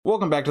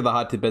Welcome back to the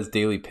Hot Tip Bets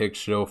Daily Pick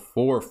Show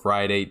for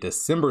Friday,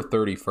 December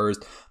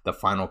 31st, the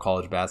final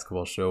college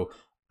basketball show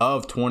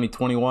of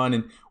 2021.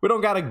 And we don't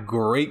got a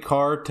great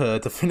card to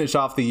finish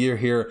off the year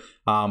here,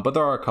 but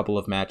there are a couple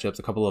of matchups,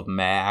 a couple of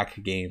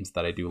MAC games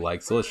that I do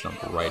like. So let's jump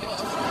right into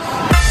it.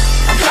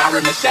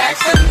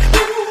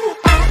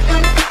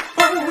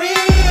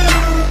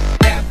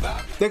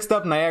 Next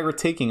up, Niagara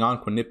taking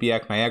on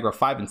Quinnipiac. Niagara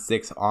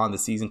 5-6 on the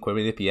season.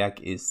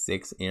 Quinnipiac is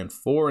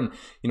 6-4. And,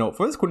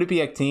 for this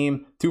Quinnipiac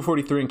team,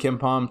 243 in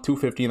KenPom,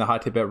 250 in the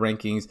Hot Tip Bet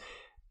rankings.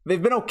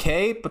 They've been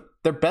okay, but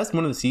their best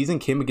win of the season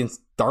came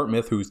against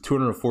Dartmouth, who's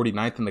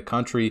 249th in the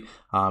country.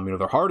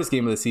 Their hardest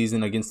game of the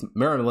season against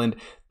Maryland,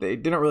 they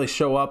didn't really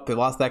show up. They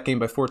lost that game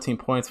by 14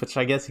 points, which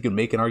I guess you could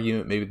make an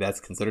argument. Maybe that's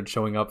considered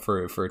showing up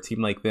for a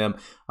team like them.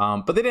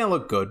 But they didn't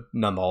look good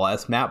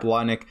nonetheless. Matt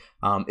Blahnik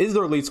is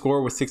their lead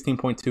scorer with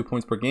 16.2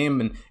 points per game.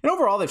 And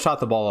overall, they've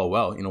shot the ball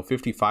well.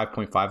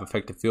 55.5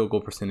 effective field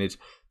goal percentage,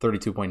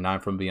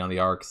 32.9 from beyond the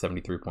arc,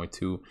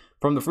 73.2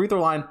 from the free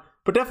throw line.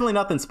 But definitely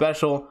nothing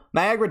special.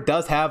 Niagara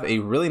does have a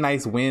really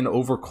nice win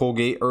over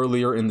Colgate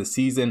earlier in the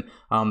season.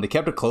 They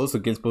kept it close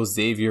against both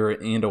Xavier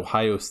and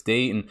Ohio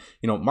State. And,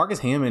 Marcus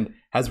Hammond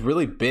has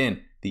really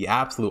been the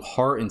absolute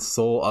heart and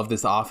soul of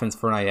this offense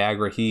for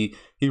Niagara. He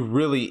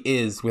really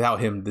is. Without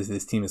him,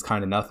 this team is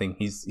kind of nothing.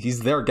 He's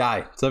their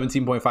guy.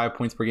 17.5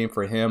 points per game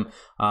for him.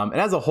 And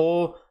as a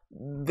whole,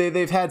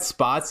 they've had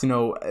spots,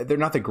 they're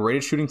not the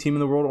greatest shooting team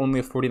in the world, only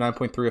a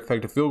 49.3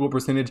 effective field goal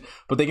percentage,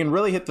 but they can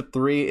really hit the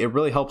three. It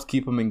really helps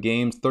keep them in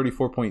games.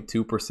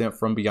 34.2%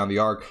 from beyond the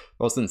arc,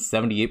 also in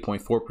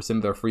 78.4%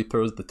 of their free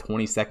throws, the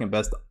 22nd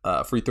best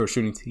free throw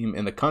shooting team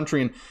in the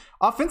country. And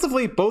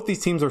offensively, both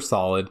these teams are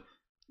solid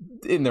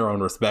in their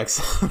own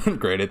respects.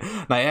 Granted,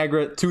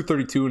 Niagara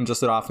 232 in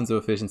adjusted offensive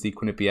efficiency,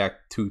 Quinnipiac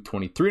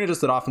 223 in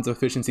adjusted offensive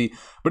efficiency,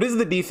 but this is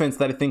the defense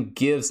that I think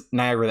gives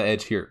Niagara the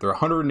edge here. They're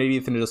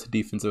 180th in adjusted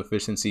defensive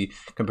efficiency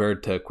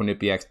compared to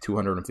Quinnipiac's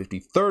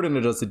 253rd in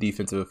adjusted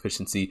defensive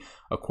efficiency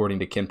according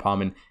to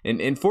KenPom.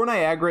 And for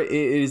Niagara, it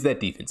is that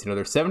defense. They're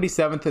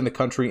 77th in the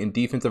country in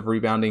defensive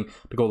rebounding.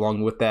 To go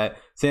along with that,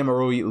 Sam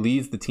Aroyi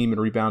leads the team in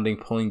rebounding,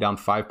 pulling down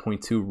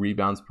 5.2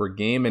 rebounds per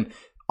game. And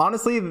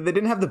honestly, they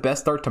didn't have the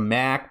best start to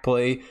MAC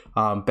play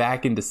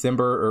back in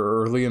December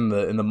or early in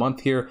the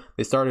month here.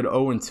 They started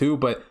 0-2,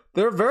 but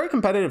they're a very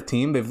competitive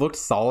team. They've looked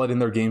solid in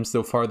their games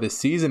so far this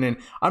season, and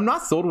I'm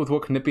not sold with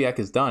what Quinnipiac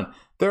has done.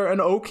 They're an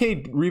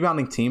okay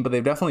rebounding team, but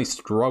they've definitely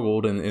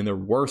struggled, and they're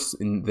worse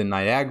than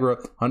Niagara,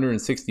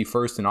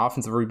 161st in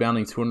offensive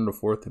rebounding,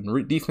 204th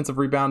in defensive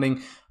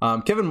rebounding.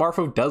 Kevin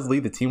Marfo does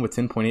lead the team with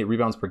 10.8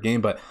 rebounds per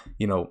game, but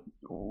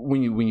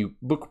when you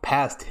look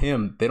past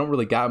him, they don't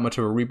really got much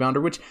of a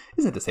rebounder, which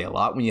isn't to say a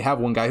lot. When you have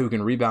one guy who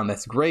can rebound,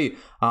 that's great.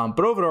 But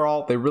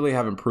overall, they really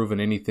haven't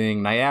proven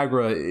anything.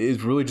 Niagara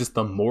is really just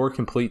the more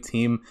complete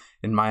team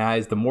in my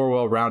eyes, the more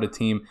well-rounded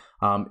team,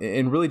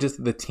 and really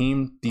just the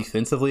team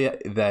defensively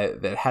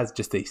that has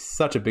just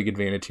such a big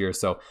advantage here.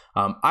 So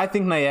I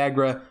think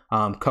Niagara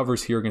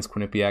covers here against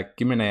Quinnipiac.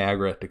 Give me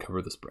Niagara to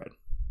cover the spread.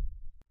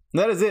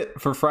 And that is it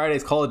for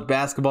Friday's college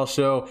basketball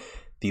show,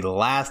 the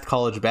last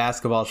college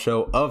basketball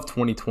show of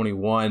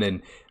 2021,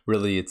 and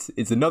really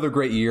it's another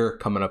great year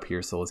coming up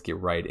here, so let's get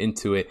right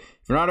into it.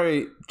 If you're not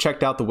already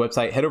checked out the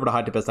website, head over to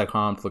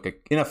hottipbets.com to look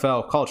at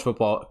NFL, college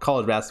football,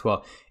 college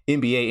basketball,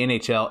 NBA,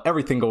 NHL,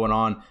 everything going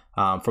on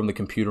from the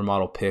computer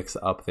model picks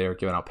up there,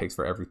 giving out picks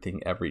for everything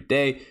every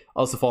day.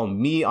 Also follow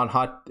me on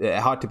Hot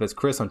Tip Bets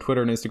Chris on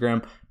Twitter and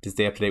Instagram to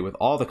stay up to date with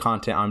all the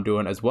content I'm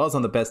doing, as well as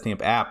on the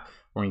BetStamp app,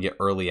 where you can get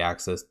early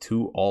access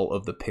to all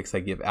of the picks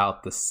I give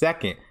out the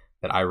second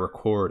that I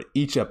record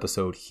each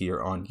episode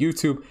here on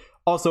YouTube.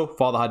 Also,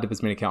 follow the Hot Tip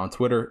Bets main account on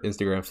Twitter,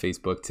 Instagram,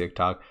 Facebook,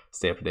 TikTok.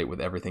 Stay up to date with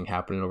everything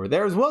happening over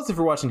there. As well as if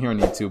you're watching here on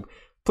YouTube,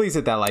 please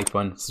hit that like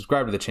button,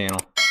 subscribe to the channel,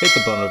 hit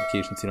the bell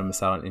notification so you don't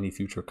miss out on any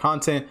future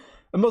content.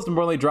 And most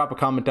importantly, drop a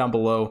comment down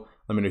below.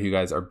 Let me know who you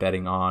guys are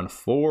betting on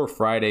for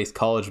Friday's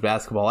college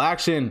basketball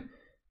action.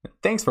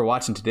 Thanks for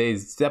watching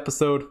today's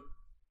episode.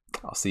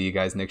 I'll see you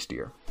guys next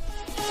year.